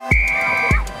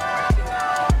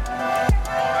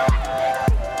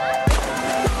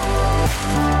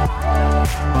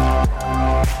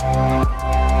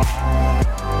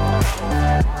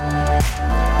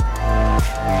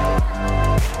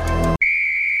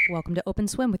Welcome to Open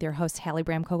Swim with your hosts Hallie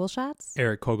Bram Kogelschatz,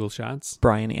 Eric Kogelschatz,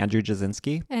 Brian Andrew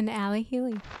Jasinski, and Allie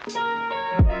Healy.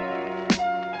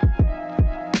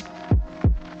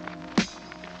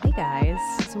 Hey guys,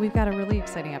 so we've got a really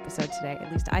exciting episode today.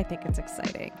 At least I think it's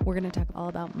exciting. We're going to talk all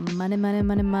about money.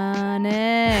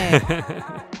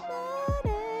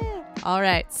 All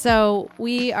right, so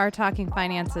we are talking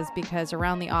finances because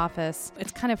around the office,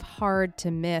 it's kind of hard to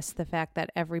miss the fact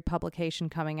that every publication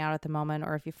coming out at the moment,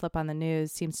 or if you flip on the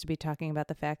news, seems to be talking about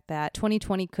the fact that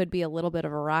 2020 could be a little bit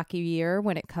of a rocky year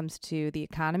when it comes to the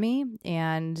economy,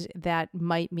 and that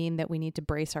might mean that we need to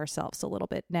brace ourselves a little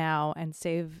bit now and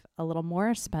save a little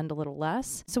more, spend a little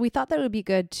less. So we thought that it would be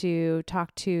good to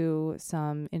talk to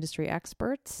some industry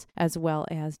experts as well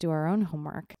as do our own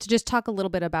homework to just talk a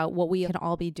little bit about what we can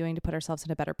all be doing to put ourselves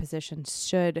in a better position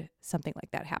should something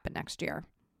like that happen next year.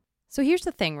 So here's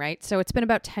the thing, right? So it's been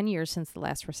about 10 years since the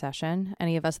last recession.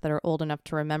 Any of us that are old enough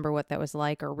to remember what that was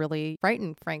like are really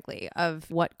frightened, frankly, of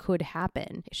what could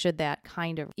happen should that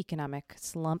kind of economic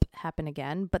slump happen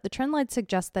again. But the trend line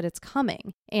suggests that it's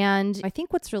coming. And I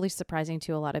think what's really surprising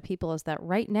to a lot of people is that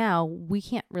right now we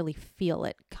can't really feel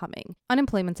it coming.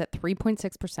 Unemployment's at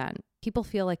 3.6%. People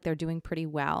feel like they're doing pretty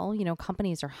well. You know,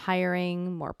 companies are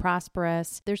hiring, more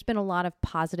prosperous. There's been a lot of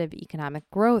positive economic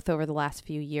growth over the last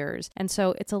few years. And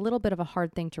so it's a little bit of a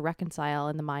hard thing to reconcile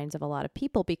in the minds of a lot of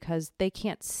people because they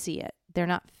can't see it. They're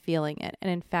not feeling it.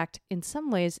 And in fact, in some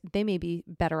ways, they may be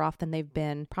better off than they've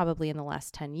been probably in the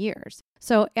last 10 years.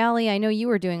 So, Allie, I know you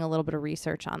were doing a little bit of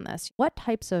research on this. What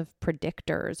types of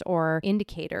predictors or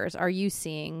indicators are you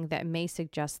seeing that may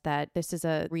suggest that this is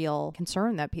a real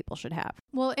concern that people should have?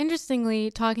 Well,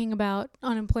 interestingly, talking about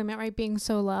unemployment rate being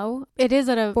so low, it is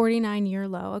at a 49-year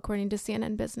low, according to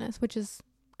CNN Business, which is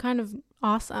kind of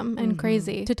awesome and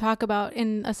crazy to talk about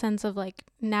in a sense of like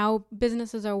now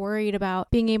businesses are worried about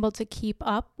being able to keep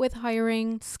up with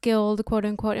hiring skilled quote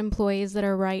unquote employees that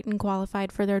are right and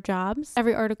qualified for their jobs.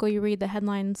 Every article you read, the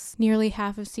headlines, nearly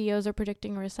half of CEOs are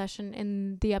predicting a recession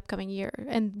in the upcoming year.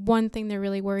 And one thing they're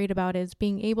really worried about is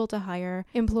being able to hire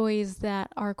employees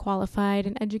that are qualified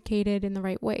and educated in the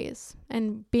right ways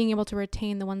and being able to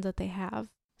retain the ones that they have.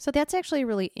 So that's actually a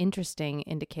really interesting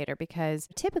indicator because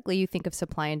typically you think of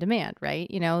supply and demand, right?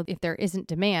 You know, if there isn't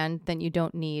demand, then you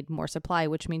don't need more supply,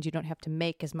 which means you don't have to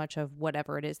make as much of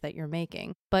whatever it is that you're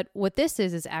making. But what this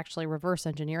is actually reverse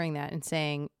engineering that and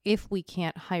saying, if we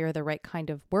can't hire the right kind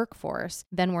of workforce,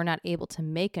 then we're not able to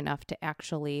make enough to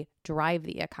actually drive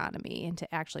the economy and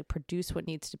to actually produce what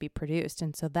needs to be produced.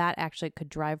 And so that actually could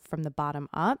drive from the bottom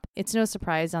up. It's no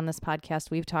surprise on this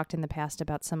podcast, we've talked in the past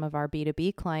about some of our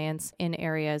B2B clients in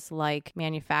areas like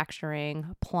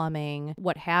manufacturing, plumbing,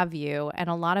 what have you. And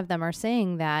a lot of them are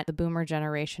saying that the boomer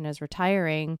generation is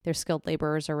retiring, their skilled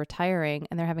laborers are retiring,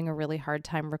 and they're having a really hard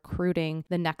time recruiting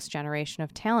the next generation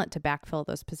of talent to backfill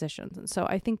those positions. And so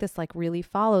I think this like really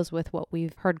follows with what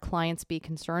we've heard clients be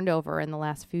concerned over in the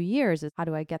last few years is how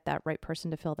do I get that right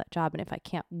person to fill that job? And if I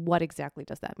can't, what exactly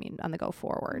does that mean on the go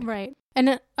forward? Right.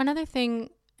 And another thing,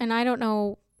 and I don't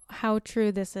know how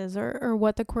true this is or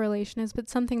what the correlation is, but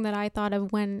something that I thought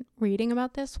of when reading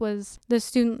about this was the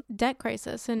student debt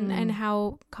crisis and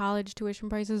how college tuition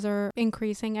prices are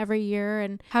increasing every year.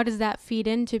 And how does that feed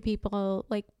into people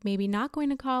like maybe not going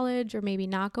to college or maybe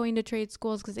not going to trade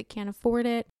schools because they can't afford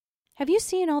it? Have you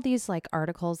seen all these like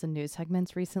articles and news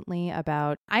segments recently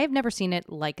about, I have never seen it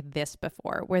like this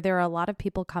before, where there are a lot of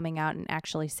people coming out and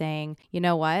actually saying, you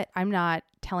know what, I'm not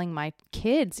telling my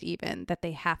kids even that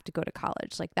they have to go to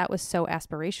college. Like that was so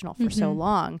aspirational for so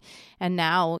long. And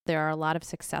now there are a lot of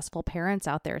successful parents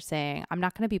out there saying, I'm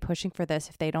not going to be pushing for this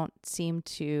if they don't seem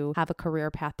to have a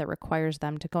career path that requires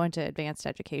them to go into advanced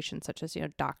education, such as, you know,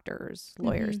 doctors,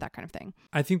 lawyers, that kind of thing.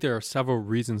 I think there are several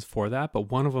reasons for that,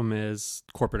 but one of them is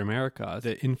corporate America,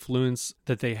 the influence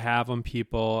that they have on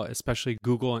people, especially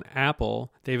Google and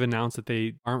Apple. They've announced that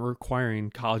they aren't requiring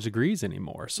college degrees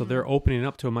anymore. So they're opening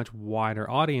up to a much wider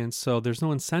audience. So there's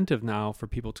no incentive now for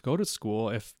people to go to school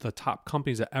if the top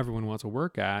companies that everyone wants to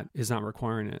work at is not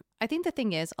requiring it. I think the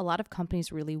thing is, a lot of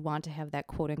companies really want to have that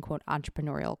quote unquote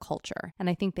entrepreneurial culture. And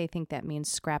I think they think that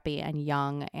means scrappy and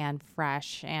young and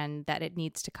fresh and that it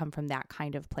needs to come from that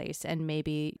kind of place. And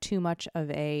maybe too much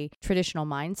of a traditional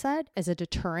mindset as a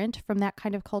deterrent from that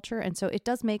kind of culture. And so it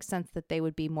does make sense that they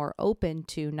would be more open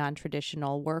to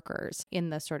non-traditional workers in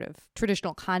the sort of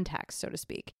traditional context, so to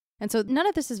speak. And so none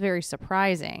of this is very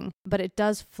surprising, but it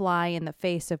does fly in the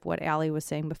face of what Allie was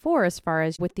saying before, as far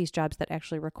as with these jobs that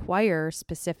actually require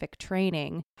specific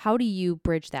training, how do you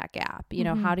bridge that gap? You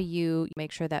know, how do you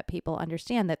make sure that people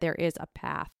understand that there is a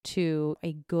path to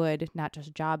a good, not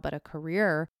just job, but a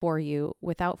career for you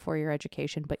without four-year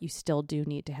education, but you still do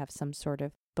need to have some sort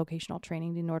of vocational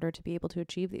training in order to be able to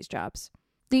achieve these jobs.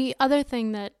 The other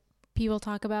thing that people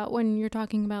talk about when you're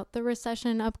talking about the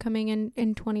recession upcoming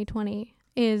in 2020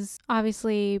 is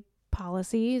obviously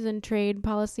policies and trade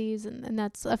policies, and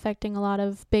that's affecting a lot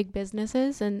of big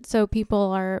businesses. And so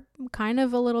people are kind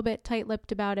of a little bit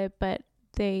tight-lipped about it, but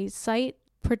they cite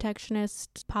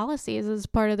protectionist policies as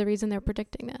part of the reason they're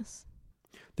predicting this.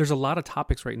 There's a lot of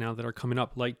topics right now that are coming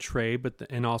up, like trade,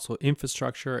 and also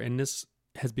infrastructure, and this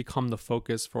has become the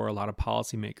focus for a lot of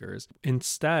policymakers.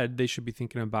 Instead, they should be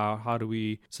thinking about how do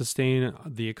we sustain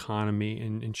the economy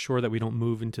and ensure that we don't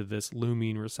move into this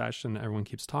looming recession that everyone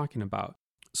keeps talking about.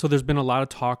 So there's been a lot of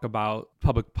talk about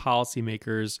public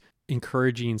policymakers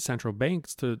encouraging central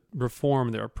banks to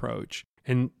reform their approach.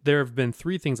 And there have been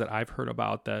three things that I've heard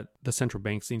about that the central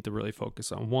banks need to really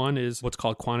focus on. One is what's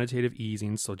called quantitative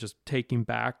easing, so just taking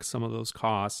back some of those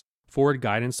costs. Forward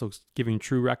guidance, so giving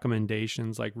true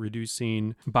recommendations like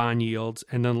reducing bond yields.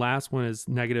 And then last one is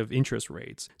negative interest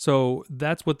rates. So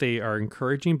that's what they are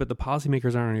encouraging, but the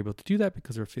policymakers aren't able to do that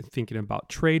because they're thinking about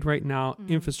trade right now,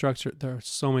 infrastructure. There are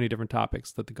so many different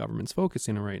topics that the government's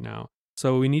focusing on right now.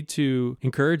 So we need to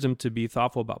encourage them to be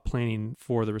thoughtful about planning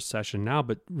for the recession now.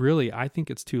 But really, I think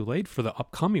it's too late for the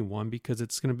upcoming one because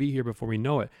it's going to be here before we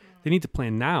know it. They need to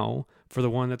plan now for the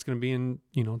one that's going to be in,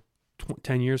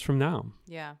 10 years from now.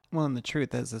 Yeah. Well, and the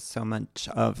truth is so much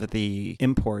of the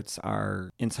imports are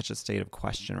in such a state of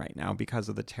question right now because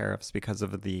of the tariffs, because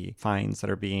of the fines that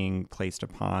are being placed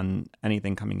upon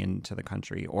anything coming into the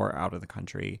country or out of the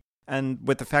country. And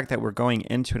with the fact that we're going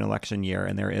into an election year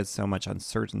and there is so much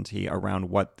uncertainty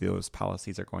around what those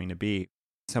policies are going to be,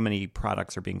 so many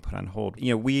products are being put on hold.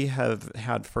 We have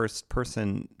had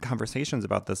first-person conversations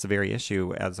about this very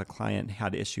issue as a client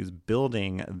had issues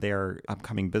building their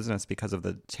upcoming business because of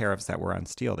the tariffs that were on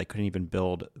steel. They couldn't even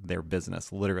build their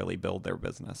business, literally build their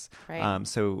business. Right.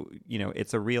 So,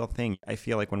 it's a real thing. I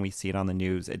feel like when we see it on the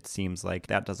news, it seems like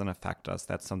that doesn't affect us.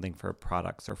 That's something for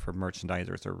products or for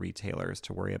merchandisers or retailers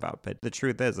to worry about. But the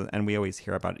truth is, and we always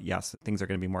hear about, yes, things are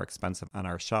going to be more expensive on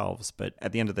our shelves. But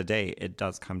at the end of the day, it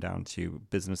does come down to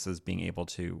businesses being able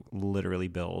to literally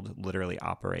build, literally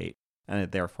operate, and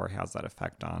it therefore has that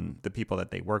effect on the people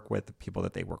that they work with, the people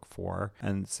that they work for.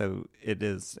 And so it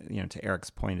is, to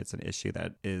Eric's point, it's an issue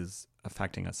that is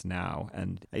affecting us now.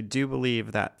 And I do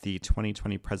believe that the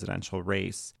 2020 presidential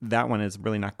race, that one is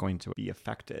really not going to be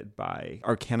affected by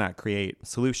or cannot create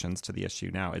solutions to the issue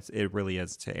now. It really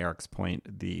is, to Eric's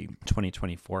point, the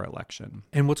 2024 election.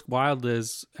 And what's wild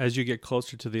is as you get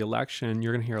closer to the election,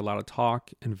 you're going to hear a lot of talk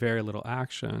and very little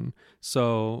action.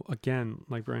 So again,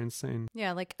 like Brian's saying.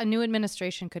 Yeah, like a new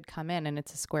administration could come in and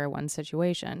it's a square one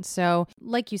situation. So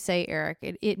like you say, Eric,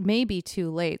 it may be too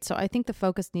late. So I think the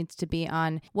focus needs to be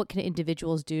on what can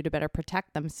individuals do to better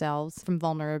protect themselves from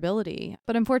vulnerability.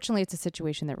 But unfortunately, it's a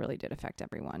situation that really did affect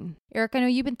everyone. Eric, I know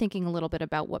you've been thinking a little bit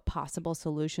about what possible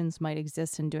solutions might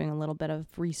exist and doing a little bit of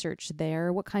research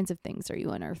there. What kinds of things are you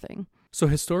unearthing? So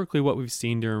historically, what we've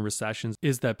seen during recessions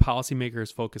is that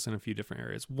policymakers focus on a few different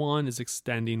areas. One is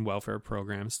extending welfare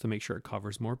programs to make sure it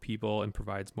covers more people and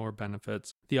provides more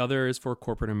benefits. The other is for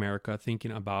corporate America,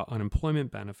 thinking about unemployment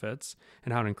benefits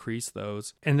and how to increase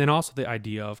those. And then also the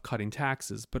idea of cutting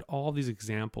taxes. But all these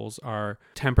examples are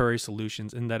temporary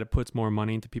solutions in that it puts more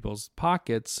money into people's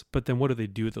pockets. But then what do they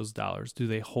do with those dollars? Do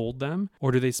they hold them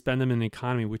or do they spend them in the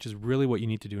economy, which is really what you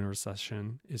need to do in a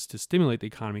recession, is to stimulate the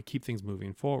economy, keep things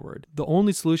moving forward. The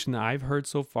only solution that I've heard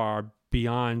so far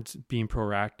beyond being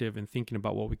proactive and thinking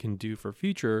about what we can do for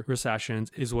future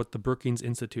recessions is what the Brookings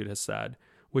Institute has said,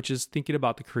 which is thinking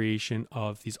about the creation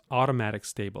of these automatic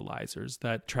stabilizers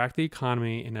that track the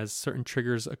economy, and as certain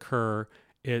triggers occur,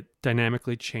 it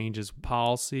dynamically changes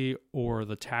policy or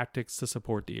the tactics to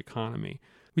support the economy.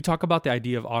 We talk about the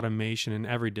idea of automation in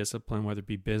every discipline, whether it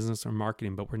be business or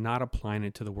marketing, but we're not applying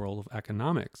it to the world of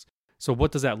economics. So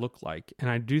what does that look like? And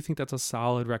I do think that's a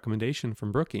solid recommendation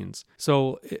from Brookings.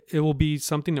 So it will be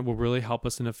something that will really help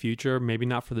us in the future, maybe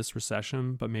not for this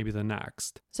recession, but maybe the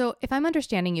next. So if I'm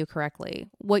understanding you correctly,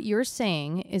 what you're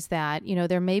saying is that,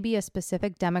 there may be a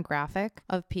specific demographic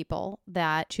of people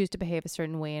that choose to behave a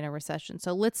certain way in a recession.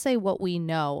 So let's say what we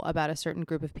know about a certain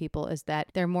group of people is that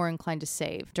they're more inclined to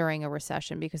save during a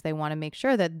recession because they want to make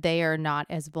sure that they are not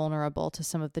as vulnerable to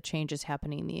some of the changes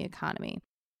happening in the economy.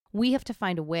 We have to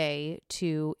find a way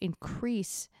to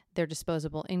increase their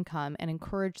disposable income and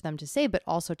encourage them to save, but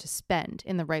also to spend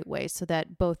in the right way so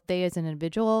that both they as an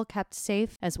individual kept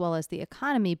safe as well as the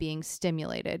economy being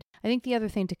stimulated. I think the other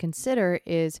thing to consider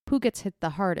is who gets hit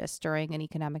the hardest during an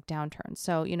economic downturn.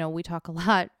 So, we talk a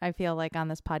lot, I feel like, on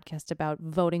this podcast about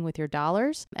voting with your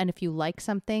dollars. And if you like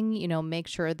something, make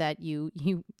sure that you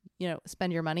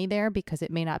spend your money there because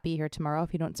it may not be here tomorrow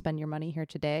if you don't spend your money here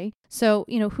today. So,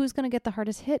 who's going to get the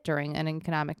hardest hit during an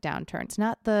economic downturn? It's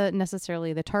not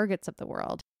necessarily the Targets of the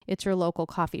world. It's your local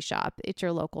coffee shop. It's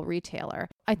your local retailer.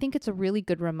 I think it's a really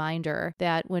good reminder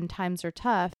that when times are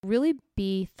tough, really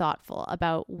be thoughtful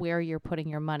about where you're putting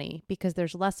your money, because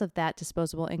there's less of that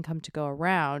disposable income to go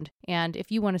around. And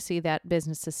if you want to see that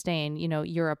business sustain,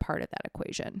 you're a part of that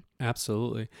equation.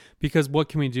 Absolutely. Because what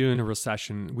can we do in a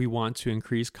recession? We want to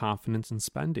increase confidence in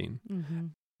spending. Mm-hmm.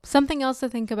 Something else to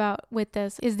think about with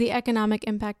this is the economic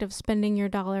impact of spending your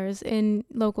dollars in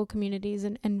local communities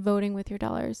and voting with your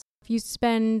dollars. If you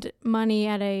spend money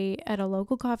at a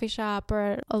local coffee shop or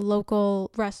at a local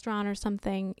restaurant or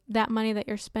something, that money that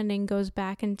you're spending goes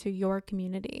back into your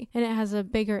community, and it has a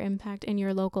bigger impact in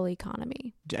your local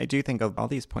economy. I do think of all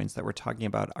these points that we're talking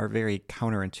about are very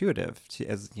counterintuitive to,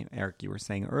 as Eric, you were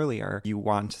saying earlier, you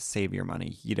want to save your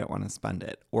money. You don't want to spend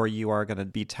it, or you are going to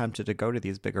be tempted to go to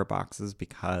these bigger boxes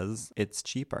because it's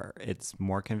cheaper. It's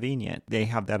more convenient. They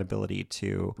have that ability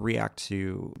to react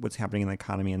to what's happening in the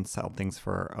economy and sell things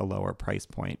for a lower price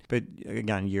point. But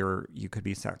again, you could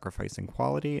be sacrificing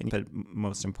quality, but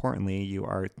most importantly, you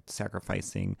are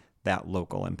sacrificing that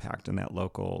local impact and that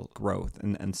local growth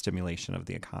and stimulation of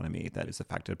the economy that is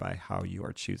affected by how you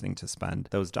are choosing to spend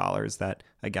those dollars that,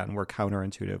 again, we're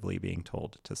counterintuitively being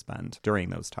told to spend during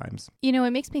those times.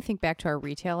 It makes me think back to our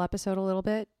retail episode a little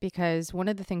bit, because one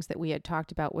of the things that we had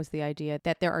talked about was the idea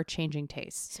that there are changing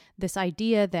tastes. This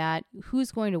idea that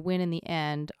who's going to win in the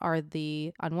end are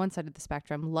on one side of the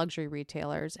spectrum, luxury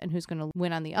retailers, and who's going to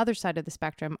win on the other side of the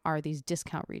spectrum are these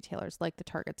discount retailers like the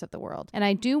Targets of the world. And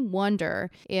I do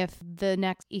wonder if the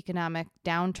next economic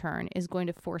downturn is going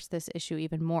to force this issue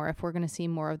even more, if we're going to see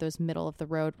more of those middle of the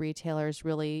road retailers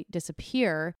really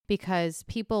disappear, because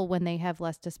people, when they have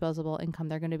less disposable income,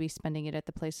 they're going to be spending it at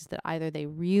the places that either they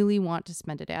really want to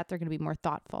spend it at, they're going to be more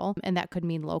thoughtful, and that could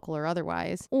mean local or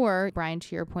otherwise, or, Brian,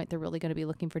 to your point, they're really going to be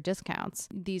looking for discounts.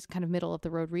 These kind of middle of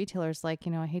the road retailers, like,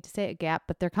 I hate to say it, Gap,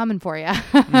 but they're coming for you.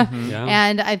 Mm-hmm, yeah.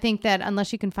 And I think that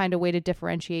unless you can find a way to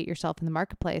differentiate yourself in the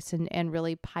marketplace and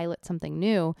really pilot something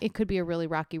new, it could be a really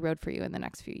rocky road for you in the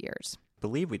next few years. I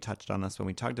believe we touched on this when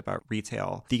we talked about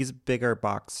retail. These bigger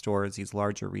box stores, these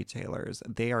larger retailers,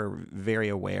 they are very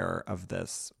aware of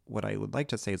this, what I would like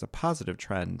to say is a positive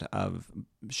trend of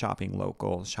shopping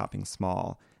local, shopping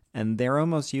small. And they're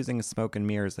almost using smoke and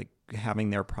mirrors, like having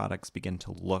their products begin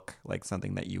to look like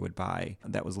something that you would buy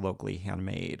that was locally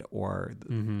handmade, or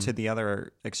to the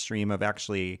other extreme of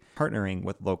actually partnering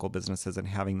with local businesses and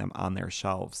having them on their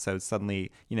shelves. So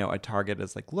suddenly, a Target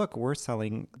is like, look, we're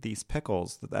selling these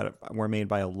pickles that were made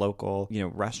by a local,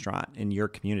 restaurant in your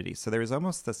community. So there's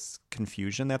almost this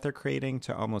confusion that they're creating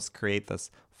to almost create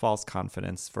this false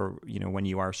confidence for, when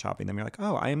you are shopping them, you're like,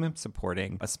 oh, I am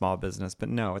supporting a small business. But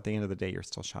no, at the end of the day, you're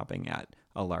still shopping at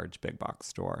a large big box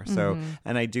store. So,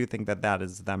 and I do think that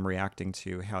is them reacting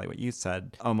to, Hallie, what you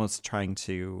said, almost trying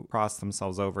to cross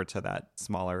themselves over to that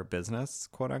smaller business,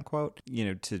 quote unquote,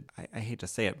 I hate to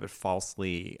say it, but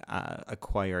falsely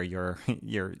acquire your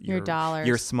dollars,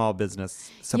 your small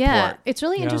business support. Yeah, it's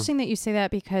really interesting that you say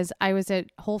that, because I was at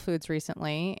Whole Foods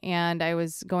recently and I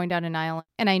was going down an aisle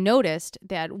and I noticed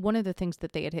that one of the things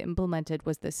that they had implemented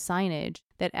was this signage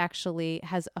that actually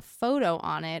has a photo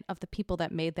on it of the people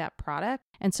that made that product.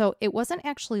 And so it wasn't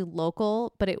actually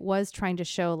local, but it was trying to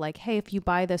show like, hey, if you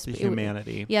buy this, the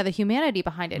humanity. The humanity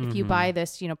behind it. If you buy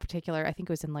this, particular, I think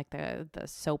it was in like the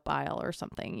soap aisle or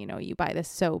something, you buy this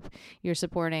soap, you're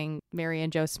supporting Mary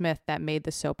and Joe Smith that made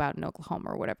the soap out in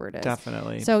Oklahoma or whatever it is.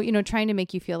 Definitely. So, trying to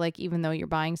make you feel like even though you're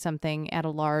buying something at a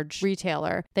large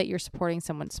retailer, that you're supporting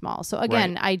someone small. So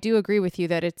again, I do agree with you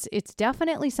that it's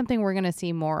definitely something we're going to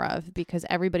see more of, because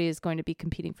everybody is going to be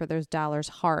competing for those dollars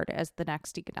hard as the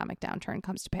next economic downturn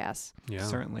comes to pass. Yeah.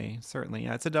 Certainly.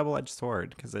 Yeah, it's a double-edged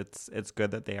sword, because it's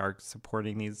good that they are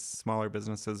supporting these smaller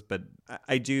businesses, but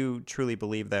I do truly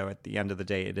believe, though, at the end of the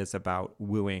day, it is about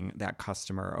wooing that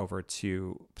customer over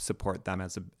to support them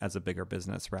as a bigger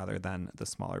business rather than the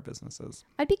smaller businesses.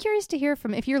 I'd be curious to hear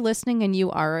if you're listening and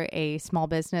you are a small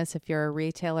business, if you're a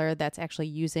retailer that's actually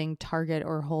using Target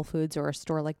or Whole Foods or a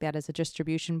store like that as a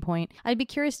distribution point, I'd be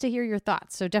curious to hear your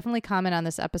thoughts. So definitely comment on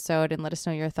this episode and let us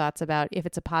know your thoughts about if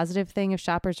it's a positive thing if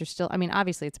shoppers are still,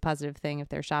 obviously it's a positive thing if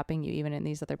they're shopping you even in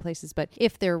these other places, but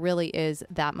if there really is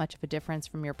that much of a difference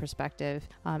from your perspective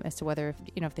as to whether,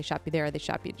 if they shop you there or they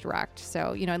shop you direct.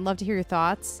 So, I'd love to hear your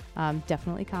thoughts.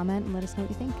 Definitely comment and let us know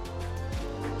what you think.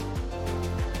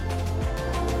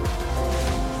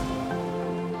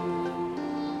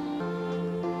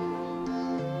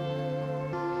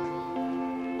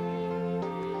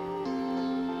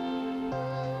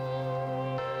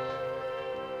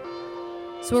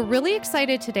 So we're really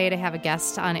excited today to have a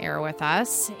guest on air with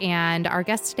us. And our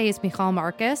guest today is Michal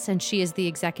Marcus, and she is the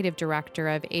Executive Director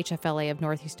of HFLA of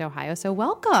Northeast Ohio. So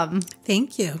welcome.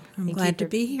 Thank you. I'm glad to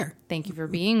be here. Thank you for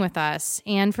being with us.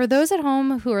 And for those at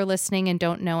home who are listening and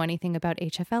don't know anything about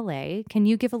HFLA, can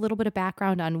you give a little bit of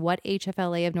background on what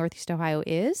HFLA of Northeast Ohio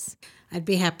is? I'd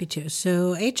be happy to.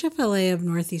 So HFLA of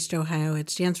Northeast Ohio, it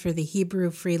stands for the Hebrew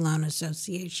Free Loan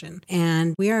Association.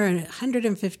 And we are a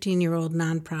 115-year-old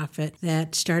nonprofit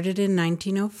that started in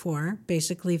 1904.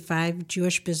 Basically, 5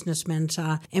 Jewish businessmen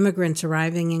saw immigrants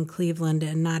arriving in Cleveland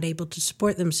and not able to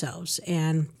support themselves.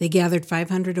 And they gathered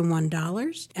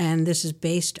 $501. And this is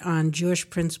based on Jewish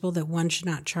principle that one should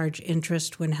not charge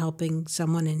interest when helping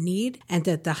someone in need, and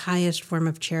that the highest form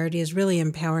of charity is really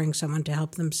empowering someone to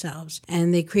help themselves.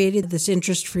 And they created this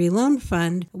interest-free loan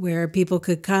fund where people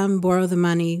could come, borrow the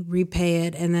money, repay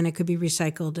it, and then it could be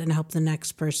recycled and help the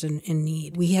next person in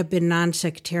need. We have been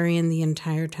non-sectarian the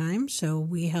entire time, so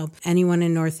we help anyone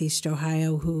in Northeast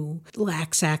Ohio who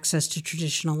lacks access to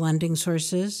traditional lending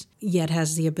sources, yet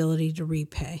has the ability to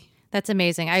repay. That's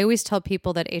amazing. I always tell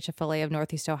people that HFLA of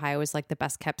Northeast Ohio is like the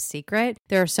best kept secret.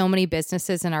 There are so many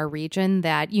businesses in our region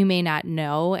that you may not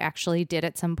know actually did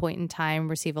at some point in time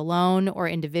receive a loan, or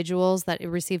individuals that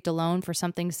received a loan for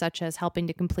something such as helping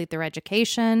to complete their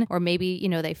education, or maybe,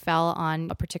 they fell on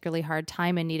a particularly hard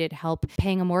time and needed help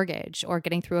paying a mortgage or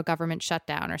getting through a government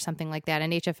shutdown or something like that.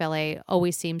 And HFLA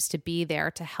always seems to be there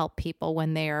to help people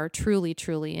when they are truly,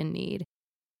 truly in need.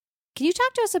 Can you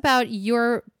talk to us about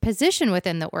your position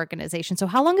within the organization? So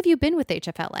how long have you been with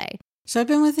HFLA? So I've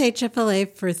been with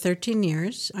HFLA for 13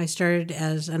 years. I started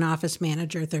as an office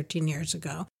manager 13 years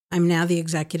ago. I'm now the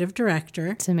executive director.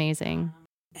 It's amazing.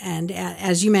 And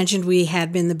as you mentioned, we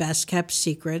had been the best kept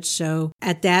secret. So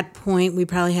at that point, we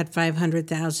probably had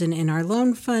 $500,000 in our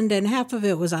loan fund, and half of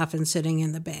it was often sitting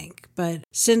in the bank. But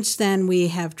since then, we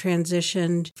have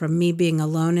transitioned from me being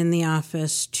alone in the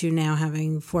office to now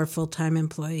having 4 full-time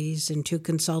employees and 2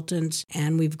 consultants.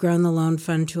 And we've grown the loan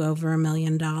fund to over $1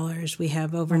 million. We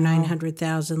have over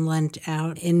 $900,000 lent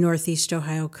out in Northeast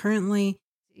Ohio currently.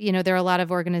 There are a lot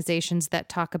of organizations that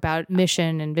talk about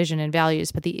mission and vision and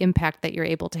values, but the impact that you're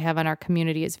able to have on our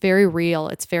community is very real.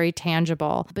 It's very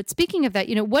tangible. But speaking of that,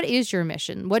 what is your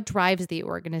mission? What drives the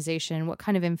organization? What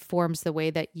kind of informs the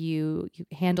way that you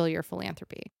handle your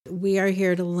philanthropy? We are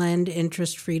here to lend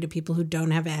interest-free to people who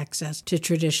don't have access to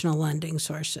traditional lending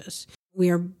sources. We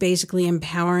are basically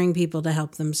empowering people to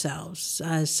help themselves.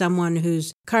 Someone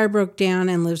whose car broke down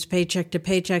and lives paycheck to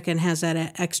paycheck and has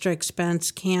that extra expense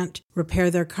can't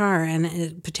repair their car and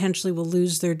it potentially will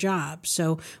lose their job.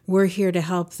 So we're here to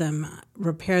help them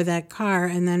repair that car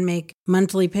and then make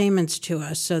monthly payments to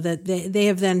us so that they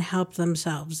have then helped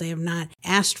themselves. They have not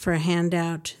asked for a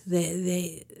handout.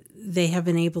 They have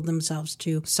enabled themselves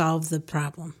to solve the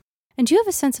problem. And do you have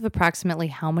a sense of approximately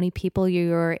how many people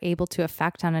you're able to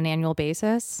affect on an annual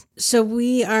basis? So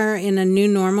we are in a new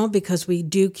normal because we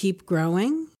do keep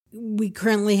growing. We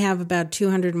currently have about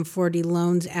 240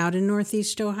 loans out in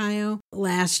Northeast Ohio.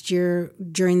 Last year,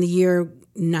 during the year,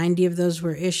 90 of those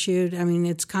were issued. I mean,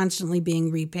 it's constantly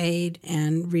being repaid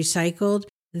and recycled.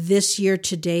 This year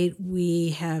to date, we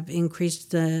have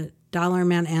increased the dollar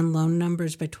amount and loan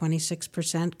numbers by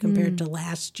 26% compared to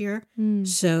last year.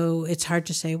 So it's hard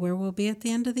to say where we'll be at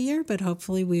the end of the year, but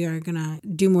hopefully we are going to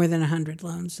do more than 100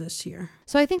 loans this year.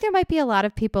 So I think there might be a lot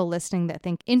of people listening that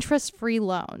think interest-free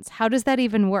loans. How does that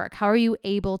even work? How are you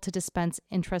able to dispense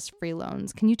interest-free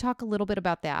loans? Can you talk a little bit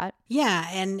about that? Yeah,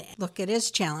 and look, it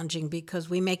is challenging because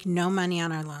we make no money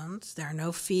on our loans. There are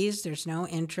no fees. There's no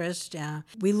interest.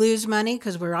 We lose money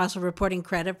because we're also reporting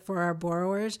credit for our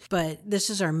borrowers, but this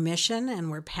is our mission and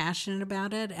we're passionate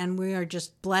about it. And we are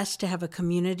just blessed to have a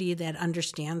community that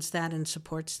understands that and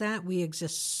supports that. We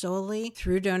exist solely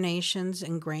through donations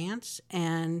and grants.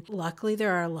 And luckily,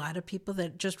 there are a lot of people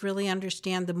that just really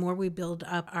understand the more we build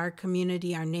up our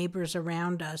community, our neighbors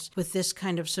around us with this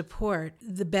kind of support,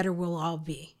 the better we'll all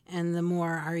be. And the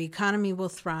more our economy will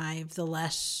thrive, the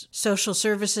less social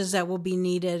services that will be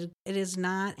needed. It is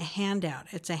not a handout.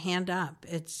 It's a hand up.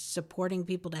 It's supporting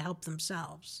people to help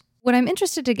themselves. What I'm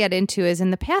interested to get into is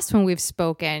in the past when we've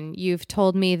spoken, you've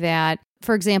told me that,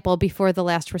 for example, before the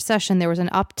last recession, there was an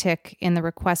uptick in the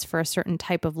request for a certain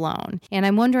type of loan. And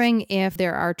I'm wondering if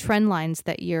there are trend lines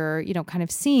that you're, kind of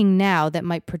seeing now that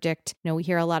might predict, we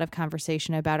hear a lot of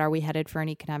conversation about, are we headed for an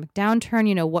economic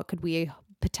downturn? What could we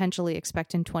potentially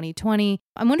expect in 2020.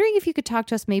 I'm wondering if you could talk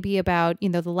to us maybe about,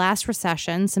 the last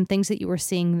recession, some things that you were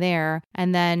seeing there,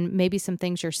 and then maybe some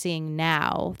things you're seeing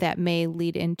now that may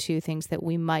lead into things that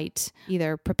we might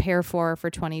either prepare for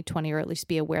 2020 or at least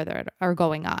be aware that are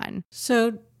going on.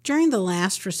 So During the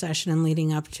last recession and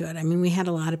leading up to it, I mean, we had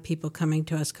a lot of people coming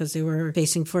to us because they were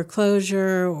facing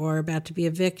foreclosure or about to be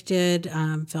evicted.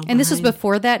 And this was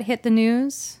before that hit the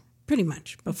news? Pretty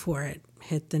much before it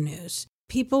hit the news.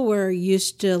 People were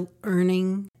used to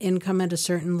earning income at a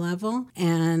certain level,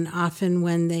 and often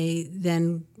when they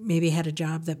then maybe had a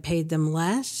job that paid them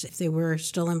less, if they were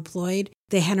still employed,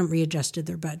 they hadn't readjusted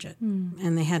their budget.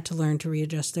 And they had to learn to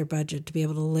readjust their budget to be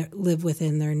able to live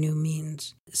within their new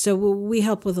means. So we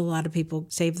help with a lot of people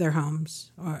save their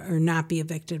homes or not be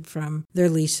evicted from their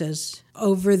leases.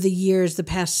 Over the years, the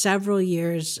past several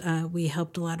years, we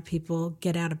helped a lot of people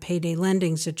get out of payday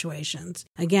lending situations.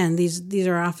 Again, these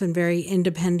are often very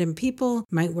independent people,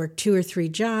 might work 2 or 3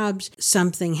 jobs.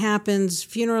 Something happens,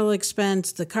 funeral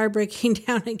expense, the car breaking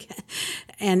down again,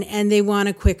 and they want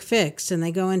a quick fix. And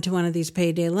they go into one of these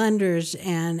payday lenders.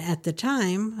 And at the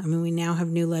time, I mean, we now have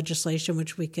new legislation,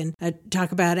 which we can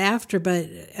talk about after, but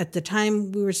at the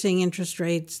time we were seeing interest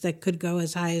rates that could go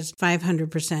as high as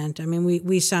 500%. I mean,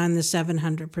 we saw in the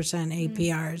 700%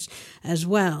 APRs as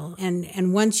well.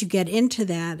 And once you get into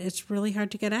that, it's really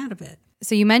hard to get out of it.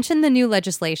 So you mentioned the new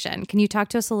legislation. Can you talk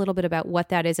to us a little bit about what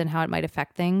that is and how it might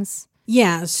affect things?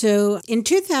 Yeah, so in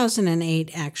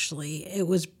 2008, actually, it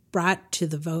was brought to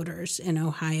the voters in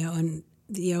Ohio, and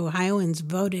the Ohioans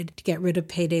voted to get rid of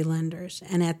payday lenders.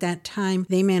 And at that time,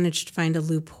 they managed to find a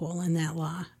loophole in that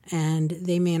law. And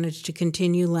they managed to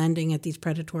continue lending at these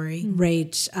predatory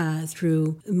rates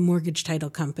through mortgage title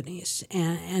companies.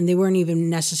 And they weren't even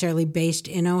necessarily based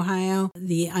in Ohio.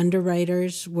 The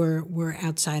underwriters were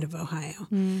outside of Ohio.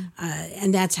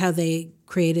 And that's how they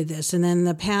created this. And then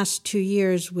the past 2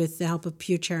 years, with the help of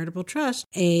Pew Charitable Trust,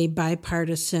 a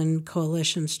bipartisan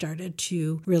coalition started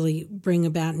to really bring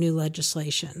about new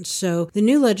legislation. So the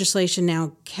new legislation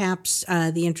now caps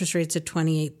the interest rates at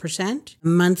 28%.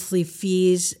 Monthly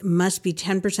fees must be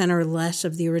 10% or less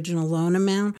of the original loan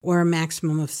amount, or a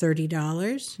maximum of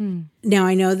 $30. Now,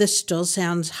 I know this still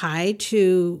sounds high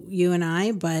to you and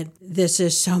I, but this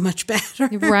is so much better.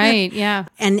 Right, yeah.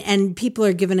 And people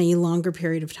are given a longer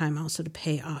period of time also to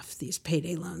pay off these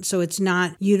payday loans. So it's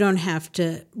not, you don't have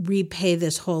to repay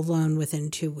this whole loan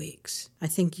within 2 weeks. I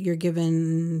think you're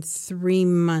given 3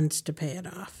 months to pay it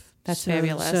off. That's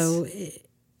fabulous. So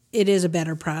it is a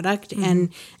better product.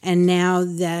 And now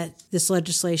that this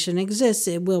legislation exists,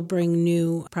 it will bring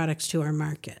new products to our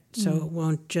market. So it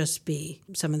won't just be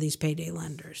some of these payday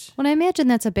lenders. Well, I imagine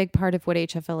that's a big part of what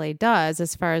HFLA does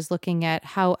as far as looking at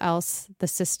how else the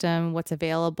system, what's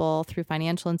available through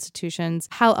financial institutions,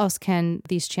 how else can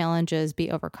these challenges be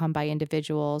overcome by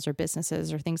individuals or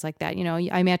businesses or things like that. You know,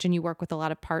 I imagine you work with a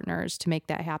lot of partners to make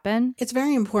that happen. It's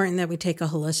very important that we take a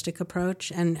holistic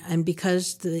approach. And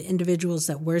because the individuals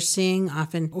that we're seeing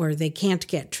often, or they can't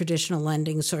get traditional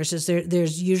lending sources,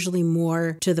 there's usually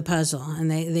more to the puzzle and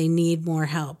they need more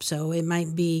help. So it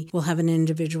might be we'll have an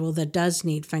individual that does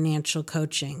need financial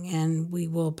coaching, and we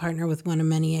will partner with one of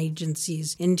many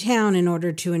agencies in town in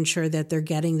order to ensure that they're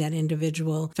getting that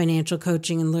individual financial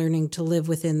coaching and learning to live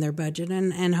within their budget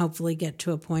and hopefully get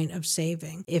to a point of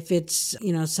saving. If it's,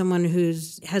 someone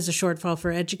who's has a shortfall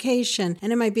for education,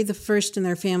 and it might be the first in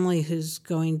their family who's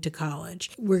going to college,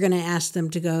 we're going to ask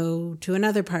them to go to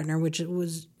another partner, which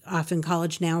was often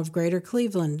College Now of Greater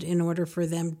Cleveland, in order for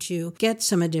them to get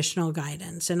some additional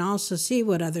guidance and also see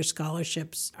what other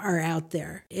scholarships are out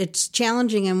there. It's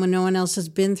challenging, and when no one else has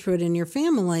been through it in your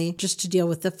family, just to deal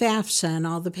with the FAFSA and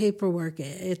all the paperwork,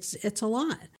 it's a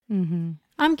lot. Mm-hmm.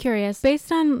 I'm curious,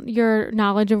 based on your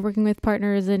knowledge of working with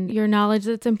partners and your knowledge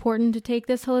that it's important to take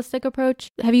this holistic approach,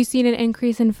 have you seen an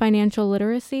increase in financial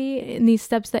literacy in these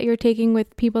steps that you're taking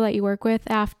with people that you work with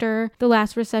after the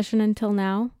last recession until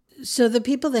now? So the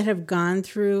people that have gone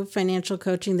through financial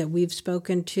coaching that we've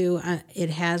spoken to, it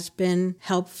has been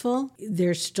helpful.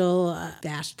 There's still a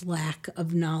vast lack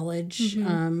of knowledge,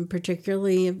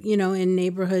 particularly, in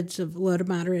neighborhoods of low to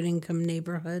moderate income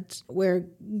neighborhoods where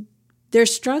they're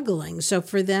struggling. So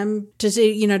for them to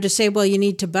say, well, you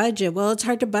need to budget. Well, it's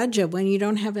hard to budget when you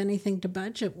don't have anything to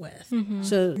budget with. Mm-hmm.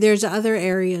 So there's other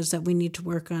areas that we need to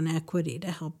work on equity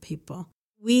to help people.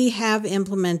 We have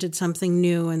implemented something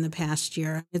new in the past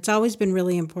year. It's always been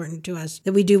really important to us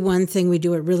that we do one thing, we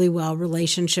do it really well,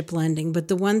 relationship lending. But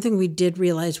the one thing we did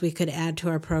realize we could add to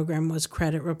our program was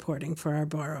credit reporting for our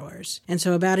borrowers. And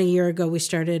so about a year ago, we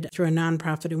started through a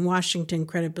nonprofit in Washington,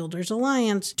 Credit Builders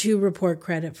Alliance, to report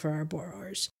credit for our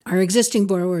borrowers. Our existing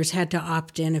borrowers had to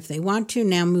opt in if they want to.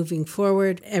 Now moving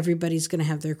forward, everybody's going to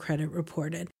have their credit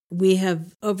reported. We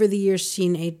have, over the years,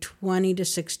 seen a 20 to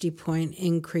 60 point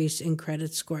increase in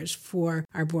credit scores for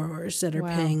our borrowers that are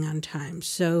paying on time.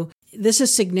 So this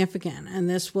is significant, and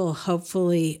this will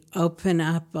hopefully open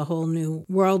up a whole new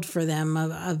world for them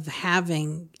of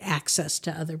having access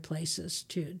to other places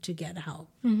to get help.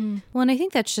 Mm-hmm. Well, and I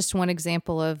think that's just one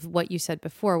example of what you said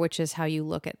before, which is how you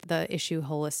look at the issue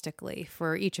holistically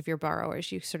for each of your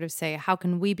borrowers. You sort of say, how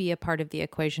can we be a part of the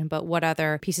equation, but what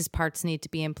other pieces, parts need to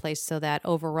be in place so that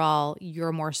overall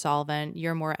you're more solvent,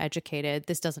 you're more educated,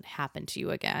 this doesn't happen to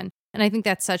you again. And I think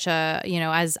that's such a,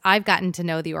 as I've gotten to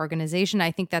know the organization,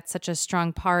 I think that's such a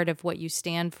strong part of what you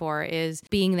stand for is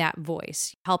being that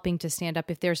voice, helping to stand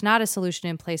up. If there's not a solution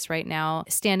in place right now,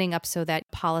 standing up so that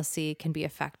policy can be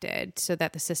affected, so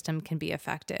that the system can be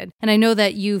affected. And I know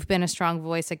that you've been a strong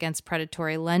voice against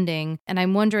predatory lending. And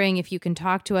I'm wondering if you can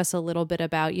talk to us a little bit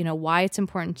about, why it's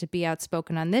important to be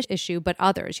outspoken on this issue, but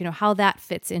others, how that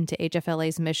fits into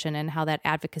HFLA's mission and how that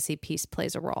advocacy piece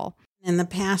plays a role. In the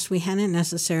past, we hadn't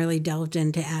necessarily delved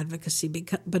into advocacy,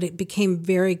 but it became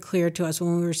very clear to us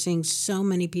when we were seeing so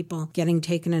many people getting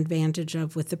taken advantage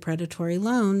of with the predatory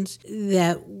loans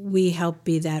that we help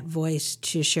be that voice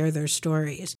to share their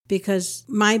stories. Because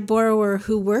my borrower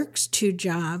who works 2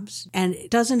 jobs and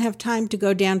doesn't have time to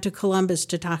go down to Columbus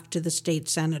to talk to the state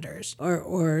senators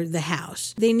or the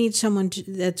House, they need someone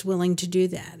that's willing to do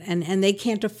that. And they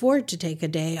can't afford to take a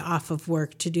day off of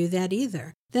work to do that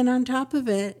either. Then on top of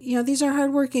it, these are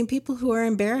hardworking people who are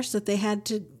embarrassed that they had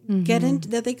to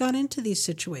that they got into these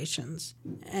situations.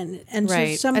 And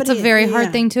right. So somebody, that's a very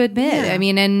hard thing to admit. Yeah. I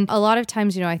mean, and a lot of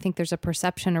times, I think there's a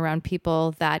perception around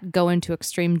people that go into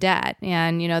extreme debt.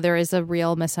 And, there is a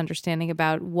real misunderstanding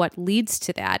about what leads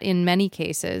to that in many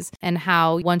cases and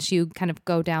how once you kind of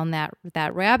go down that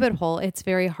rabbit hole, it's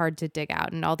very hard to dig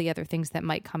out and all the other things that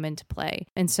might come into play.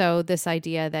 And so this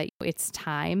idea that it's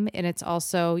time and it's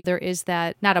also, there is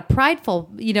that, not a prideful,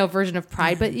 version of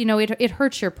pride, but, it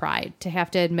hurts your pride to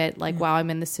have to admit wow,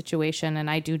 I'm in this situation and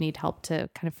I do need help to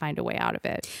kind of find a way out of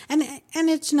it. And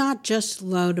it's not just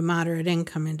low to moderate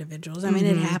income individuals. I mean,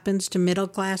 it happens to middle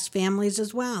class families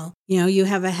as well. You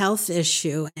have a health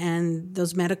issue and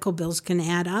those medical bills can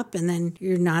add up and then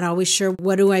you're not always sure,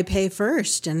 what do I pay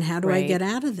first and how do I get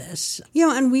out of this?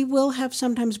 And we will have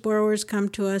sometimes borrowers come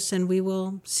to us and we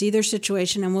will see their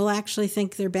situation and we'll actually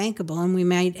think they're bankable. And we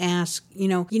might ask,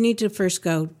 you need to first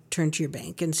go turn to your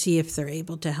bank and see if they're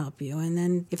able to help you. And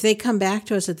then if they come back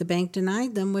to us that the bank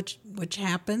denied them, which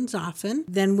happens often,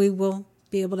 then we will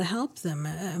be able to help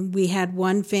them. We had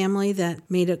one family that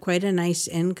made quite a nice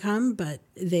income, but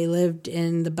they lived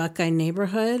in the Buckeye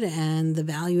neighborhood and the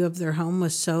value of their home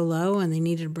was so low and they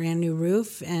needed a brand new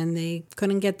roof and they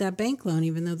couldn't get that bank loan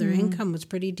even though their income was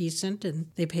pretty decent and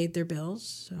they paid their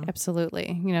bills. So.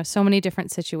 Absolutely. So many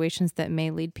different situations that may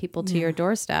lead people to your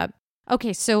doorstep.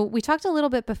 Okay, so we talked a little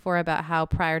bit before about how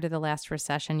prior to the last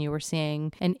recession, you were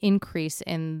seeing an increase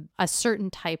in a certain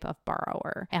type of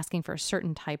borrower asking for a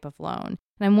certain type of loan.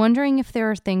 And I'm wondering if there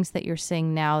are things that you're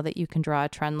seeing now that you can draw a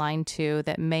trend line to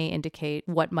that may indicate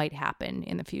what might happen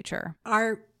in the future.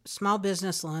 Our small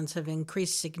business loans have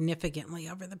increased significantly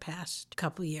over the past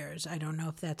couple of years. I don't know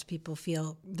if that's people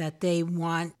feel that they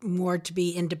want more to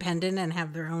be independent and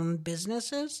have their own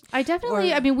businesses.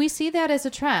 We see that as a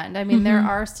trend. I mean, there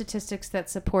are statistics that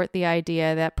support the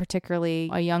idea that particularly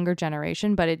a younger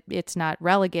generation, but it's not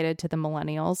relegated to the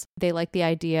millennials. They like the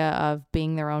idea of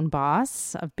being their own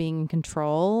boss, of being in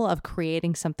control, of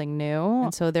creating something new.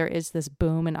 And so there is this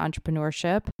boom in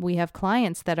entrepreneurship. We have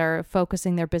clients that are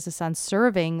focusing their business on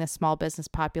serving the small business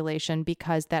population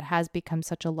because that has become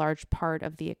such a large part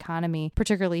of the economy,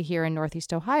 particularly here in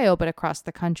Northeast Ohio, but across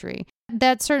the country.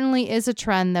 That certainly is a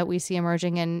trend that we see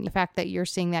emerging, and the fact that you're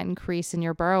seeing that increase in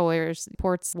your borrowers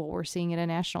supports what we're seeing at a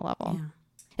national level. Yeah.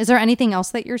 Is there anything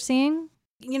else that you're seeing?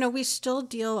 We still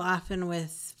deal often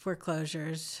with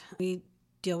foreclosures. We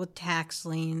deal with tax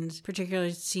liens,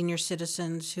 particularly senior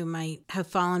citizens who might have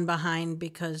fallen behind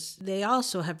because they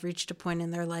also have reached a point in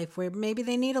their life where maybe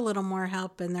they need a little more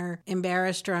help and they're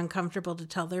embarrassed or uncomfortable to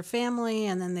tell their family,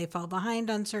 and then they fall behind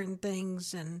on certain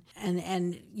things. And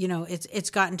it's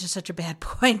gotten to such a bad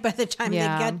point by the time they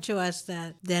get to us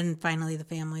that then finally the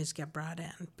families get brought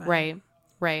in. But,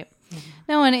 Right.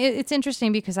 No, and it's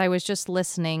interesting because I was just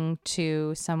listening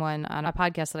to someone on a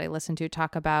podcast that I listened to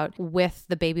talk about with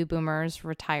the baby boomers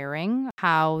retiring,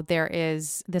 how there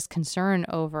is this concern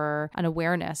over an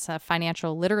awareness, a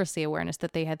financial literacy awareness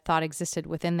that they had thought existed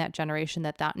within that generation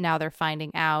that now they're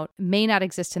finding out may not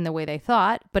exist in the way they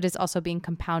thought, but is also being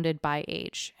compounded by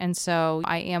age. And so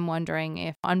I am wondering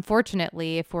if,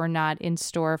 unfortunately, if we're not in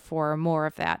store for more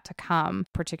of that to come,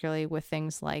 particularly with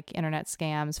things like internet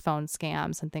scams, phone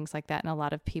scams, and things like that. And a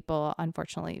lot of people,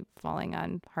 unfortunately, falling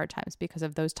on hard times because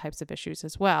of those types of issues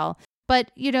as well. But,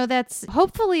 that's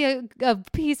hopefully a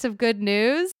piece of good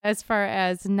news as far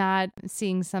as not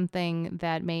seeing something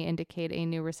that may indicate a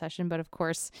new recession. But of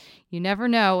course, you never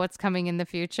know what's coming in the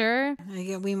future.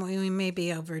 We may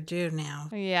be overdue now.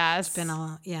 Yes. It's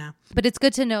been yeah. But it's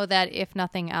good to know that if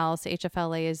nothing else,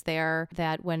 HFLA is there,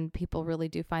 that when people really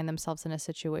do find themselves in a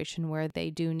situation where they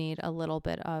do need a little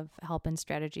bit of help and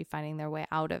strategy finding their way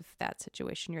out of that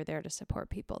situation, you're there to support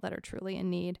people that are truly in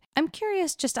need. I'm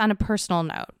curious, just on a personal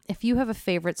note, if you have a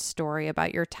favorite story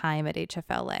about your time at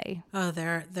HFLA. Oh,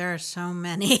 there are so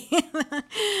many.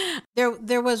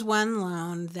 There was one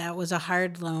loan that was a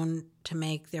hard loan to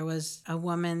make. There was a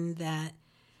woman that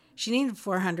she needed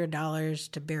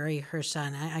 $400 to bury her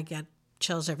son. I get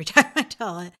chills every time I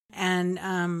tell it.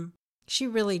 And she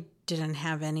really didn't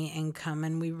have any income,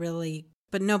 and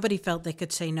but nobody felt they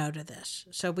could say no to this.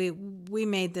 So we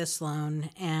made this loan,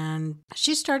 and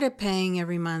she started paying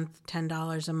every month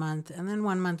 $10 a month. And then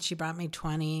one month she brought me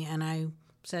 $20, and I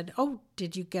said, "Oh,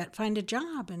 did you find a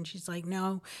job?" And she's like,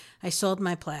 "No, I sold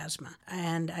my plasma."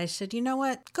 And I said, "You know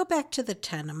what? Go back to the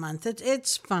 10 a month.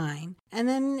 It's fine."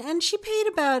 And she paid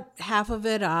about half of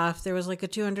it off. There was like a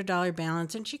 $200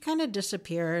 balance, and she kind of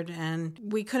disappeared, and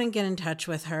we couldn't get in touch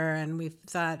with her. And we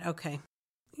thought, okay,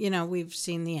 we've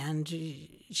seen the end.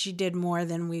 She did more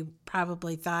than we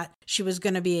probably thought she was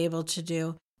going to be able to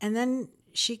do. And then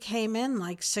she came in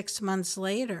like 6 months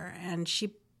later, and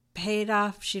she paid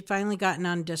off. She'd finally gotten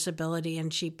on disability,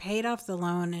 and she paid off the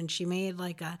loan, and she made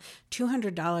like a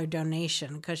 $200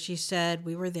 donation because she said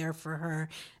we were there for her,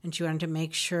 and she wanted to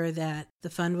make sure that the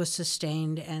fund was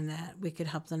sustained and that we could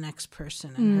help the next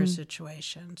person in her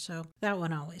situation. So that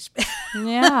one always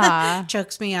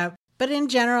chokes me up. But in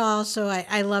general, also,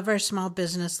 I love our small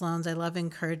business loans. I love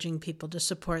encouraging people to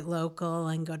support local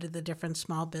and go to the different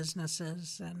small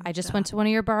businesses. And I just went to one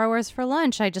of your borrowers for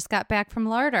lunch. I just got back from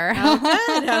Larder. Oh,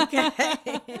 good.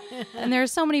 Okay. And there are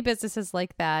so many businesses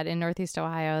like that in Northeast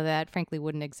Ohio that frankly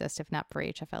wouldn't exist if not for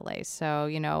HFLA.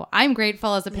 So, I'm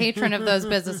grateful as a patron of those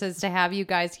businesses to have you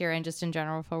guys here and just in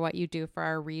general for what you do for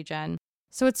our region.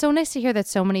 So it's so nice to hear that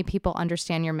so many people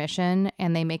understand your mission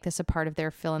and they make this a part of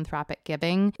their philanthropic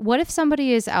giving. What if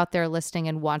somebody is out there listening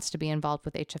and wants to be involved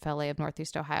with HFLA of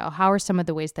Northeast Ohio? How are some of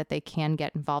the ways that they can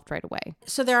get involved right away?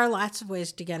 So there are lots of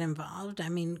ways to get involved. I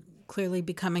mean, clearly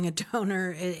becoming a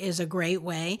donor is a great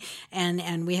way.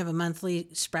 And we have a monthly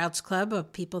Sprouts Club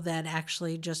of people that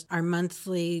actually just are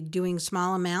monthly doing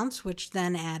small amounts, which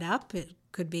then add up. It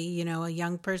could be, a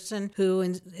young person who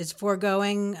is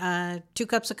foregoing 2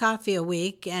 cups of coffee a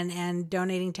week and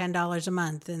donating $10 a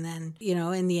month. And then,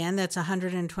 in the end, that's a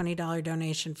 $120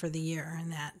 donation for the year.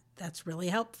 And that's really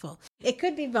helpful. It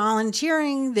could be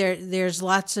volunteering. There's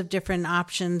lots of different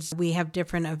options. We have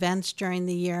different events during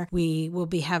the year. We will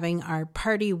be having our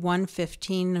Party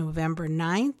 115 November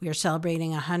 9th. We are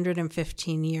celebrating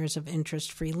 115 years of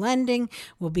interest-free lending.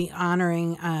 We'll be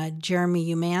honoring Jeremy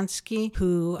Umansky,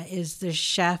 who is the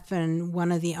chef and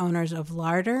one of the owners of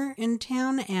Larder in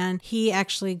town. And he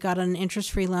actually got an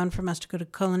interest-free loan from us to go to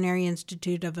Culinary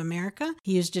Institute of America.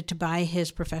 He used it to buy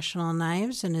his professional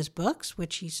knives and his books,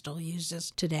 which he still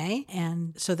uses today.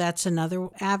 And so that's another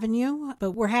avenue.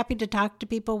 But we're happy to talk to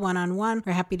people one-on-one.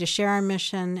 We're happy to share our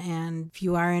mission. And if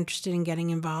you are interested in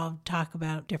getting involved, talk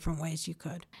about different ways you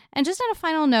could. And just on a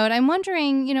final note, I'm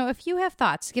wondering, if you have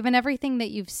thoughts, given everything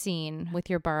that you've seen with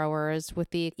your borrowers,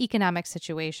 with the economic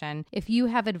situation, if you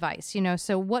have advice,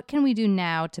 so what can we do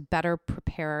now to better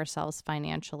prepare ourselves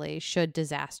financially should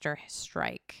disaster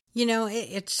strike?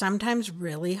 It's sometimes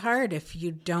really hard if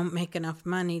you don't make enough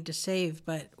money to save,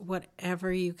 but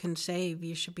whatever you can save,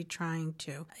 you should be trying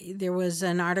to. There was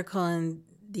an article in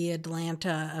the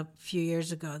Atlanta a few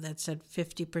years ago that said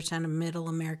 50% of middle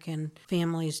American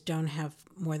families don't have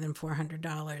more than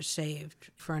 $400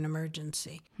 saved for an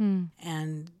emergency.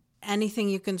 And anything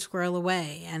you can squirrel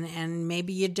away, and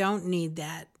maybe you don't need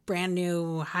that brand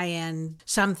new high-end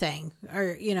something,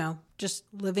 or, just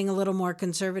living a little more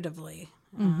conservatively.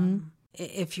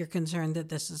 If you're concerned that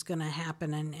this is going to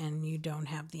happen and you don't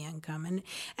have the income.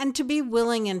 And to be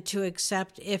willing and to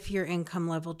accept if your income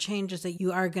level changes that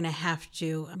you are going to have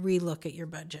to relook at your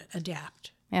budget,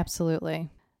 adapt. Absolutely.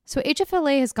 So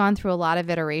HFLA has gone through a lot of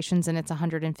iterations in its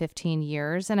 115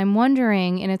 years. And I'm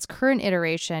wondering, in its current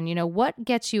iteration, what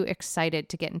gets you excited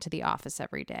to get into the office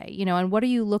every day? And what are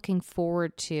you looking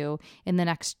forward to in the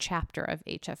next chapter of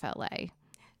HFLA?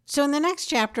 So in the next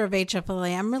chapter of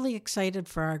HFLA, I'm really excited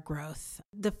for our growth.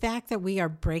 The fact that we are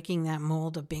breaking that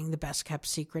mold of being the best kept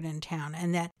secret in town,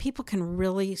 and that people can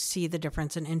really see the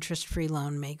difference an interest-free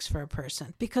loan makes for a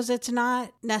person, because it's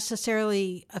not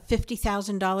necessarily a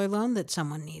 $50,000 loan that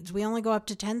someone needs. We only go up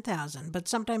to $10,000, but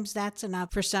sometimes that's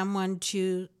enough for someone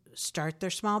to start their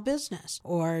small business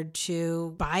or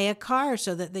to buy a car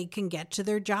so that they can get to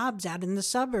their jobs out in the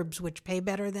suburbs, which pay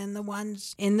better than the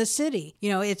ones in the city. You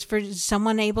know, it's for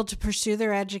someone able to pursue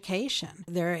their education.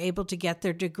 They're able to get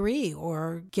their degree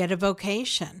or get a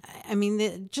vocation. I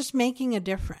mean, just making a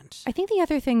difference. I think the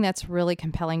other thing that's really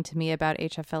compelling to me about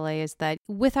HFLA is that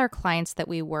with our clients that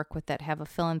we work with that have a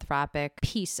philanthropic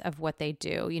piece of what they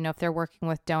do, you know, if they're working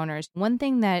with donors, one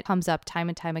thing that comes up time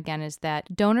and time again is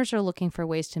that donors are looking for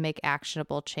ways to make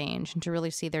actionable change and to really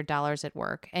see their dollars at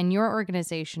work. And your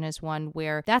organization is one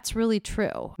where that's really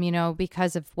true, you know,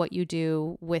 because of what you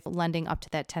do with lending up to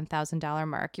that $10,000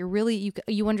 mark. You're really,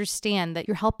 you understand that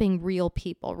you're helping real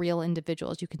people, real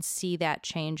individuals. You can see that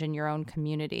change in your own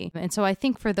community. And so I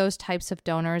think for those types of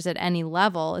donors at any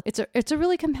level, it's a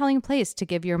really compelling place to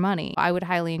give your money. I would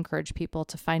highly encourage people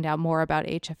to find out more about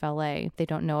HFLA if they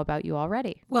don't know about you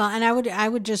already. Well, and I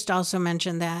would just also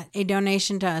mention that a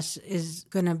donation to us is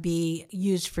going to be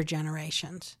used for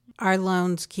generations. Our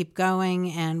loans keep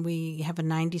going and we have a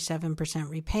 97%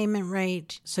 repayment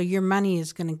rate. So your money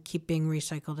is going to keep being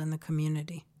recycled in the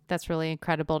community. That's really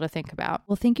incredible to think about.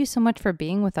 Well, thank you so much for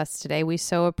being with us today. We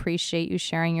so appreciate you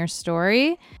sharing your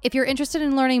story. If you're interested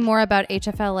in learning more about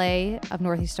HFLA of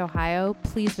Northeast Ohio,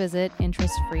 please visit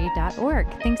interestfree.org.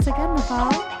 Thanks again,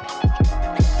 Michal.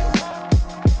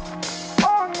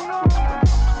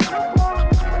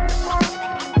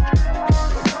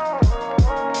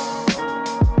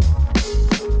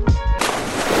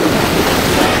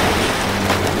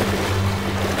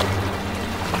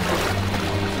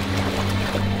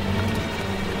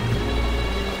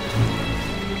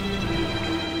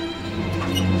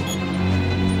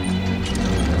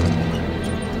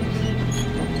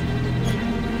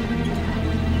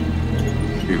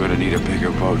 You're going to need a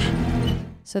bigger boat.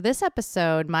 So this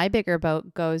episode, My Bigger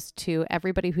Boat, goes to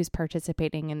everybody who's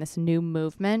participating in this new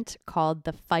movement called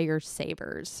the Fire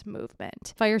Savers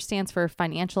movement. FIRE stands for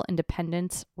Financial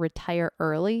Independence, Retire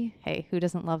Early. Hey, who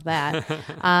doesn't love that?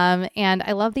 And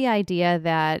I love the idea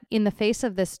that in the face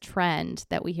of this trend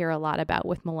that we hear a lot about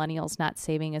with millennials not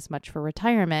saving as much for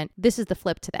retirement, this is the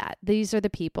flip to that. These are the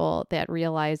people that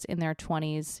realize in their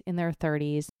 20s, in their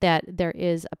 30s, that there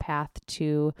is a path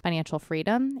to financial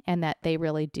freedom and that they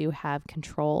really do have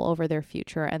control over their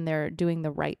future, and they're doing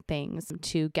the right things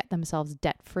to get themselves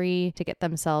debt-free, to get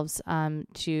themselves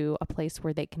to a place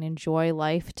where they can enjoy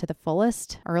life to the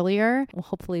fullest earlier,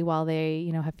 hopefully while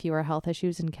they, have fewer health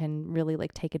issues and can really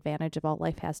take advantage of all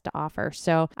life has to offer.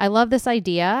 So I love this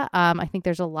idea. I think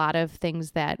there's a lot of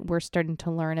things that we're starting to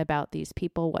learn about these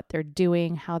people, what they're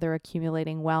doing, how they're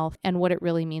accumulating wealth, and what it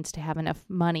really means to have enough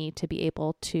money to be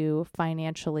able to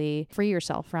financially free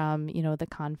yourself from, the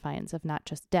confines of not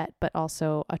just debt, but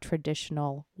also a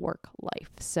traditional work life.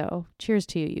 So cheers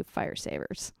to you fire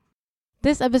savers.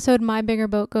 This episode, My Bigger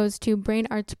Boat, goes to Brain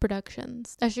Arts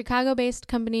Productions, a Chicago-based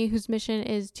company whose mission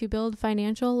is to build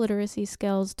financial literacy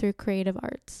skills through creative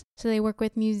arts. So they work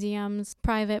with museums,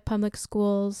 private, public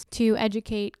schools to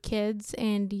educate kids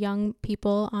and young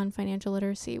people on financial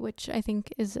literacy, which I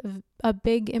think is a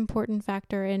big, important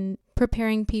factor in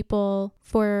preparing people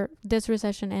for this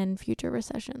recession and future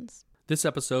recessions. This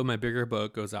episode, My Bigger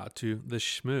Boat, goes out to the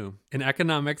shmoo. In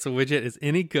economics, a widget is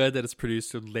any good that is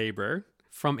produced through labor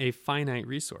from a finite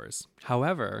resource.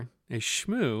 However, a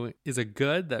shmoo is a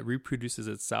good that reproduces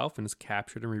itself and is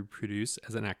captured and reproduced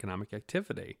as an economic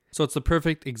activity. So it's the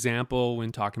perfect example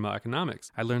when talking about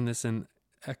economics. I learned this in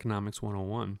Economics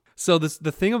 101. So the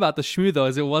thing about the shmoo, though,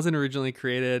 is it wasn't originally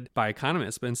created by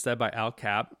economists, but instead by Al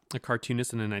Capp, a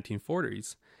cartoonist in the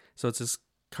 1940s. So it's this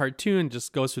cartoon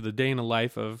just goes through the day in the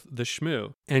life of the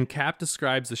shmoo. And Capp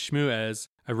describes the shmoo as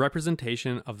a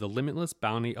representation of the limitless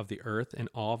bounty of the earth and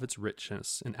all of its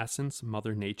richness, in essence,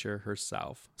 Mother Nature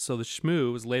herself. So the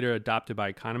shmoo was later adopted by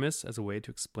economists as a way to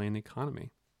explain the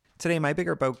economy. Today, My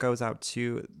Bigger Boat goes out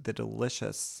to the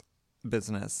delicious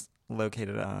business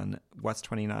located on West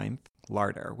 29th,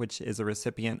 Larder, which is a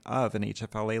recipient of an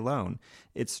HFLA loan.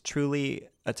 It's truly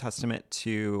a testament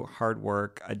to hard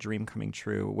work, a dream coming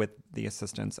true with the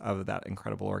assistance of that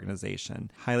incredible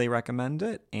organization. Highly recommend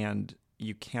it, and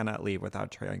you cannot leave without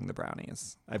trying the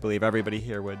brownies. I believe everybody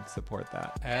here would support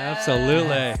that.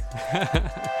 Absolutely.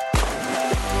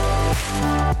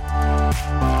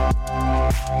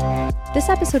 This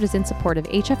episode is in support of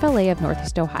HFLA of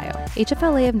Northeast Ohio.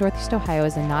 HFLA of Northeast Ohio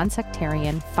is a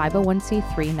non-sectarian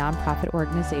 501c3 nonprofit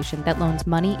organization that loans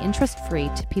money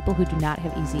interest-free to people who do not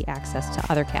have easy access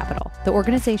to other capital. The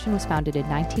organization was founded in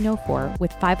 1904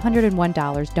 with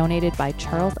 $501 donated by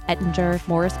Charles Ettinger,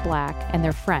 Morris Black, and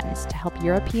their friends to help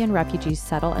European refugees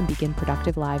settle and begin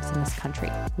productive lives in this country.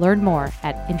 Learn more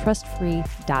at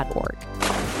interestfree.org.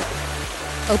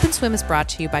 Open Swim is brought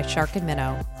to you by Shark and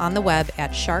Minnow, on the web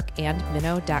at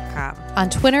sharkandminnow.com. On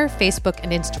Twitter, Facebook,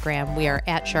 and Instagram, we are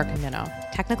at Shark and Minnow.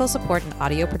 Technical support and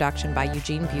audio production by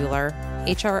Eugene Bueller.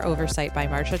 HR oversight by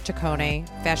Marcia Ciccone.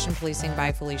 Fashion policing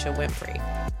by Felicia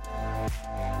Winfrey.